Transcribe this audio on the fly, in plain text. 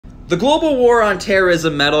The Global War on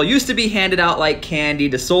Terrorism medal used to be handed out like candy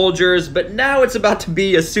to soldiers, but now it's about to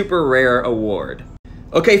be a super rare award.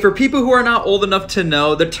 Okay, for people who are not old enough to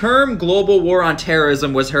know, the term Global War on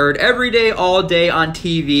Terrorism was heard every day, all day on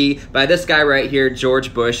TV by this guy right here,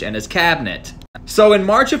 George Bush and his cabinet. So in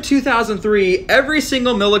March of 2003, every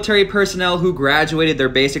single military personnel who graduated their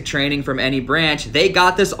basic training from any branch, they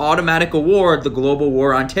got this automatic award, the Global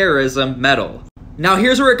War on Terrorism medal. Now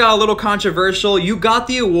here's where it got a little controversial. You got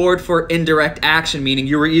the award for indirect action, meaning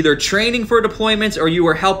you were either training for deployments or you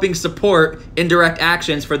were helping support indirect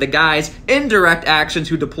actions for the guys, indirect actions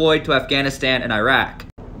who deployed to Afghanistan and Iraq.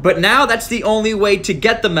 But now that's the only way to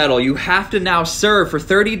get the medal. You have to now serve for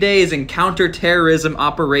 30 days in counterterrorism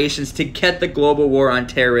operations to get the Global War on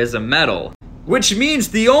Terrorism medal. Which means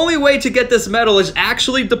the only way to get this medal is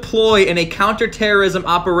actually deploy in a counterterrorism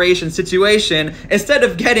operation situation instead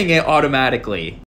of getting it automatically.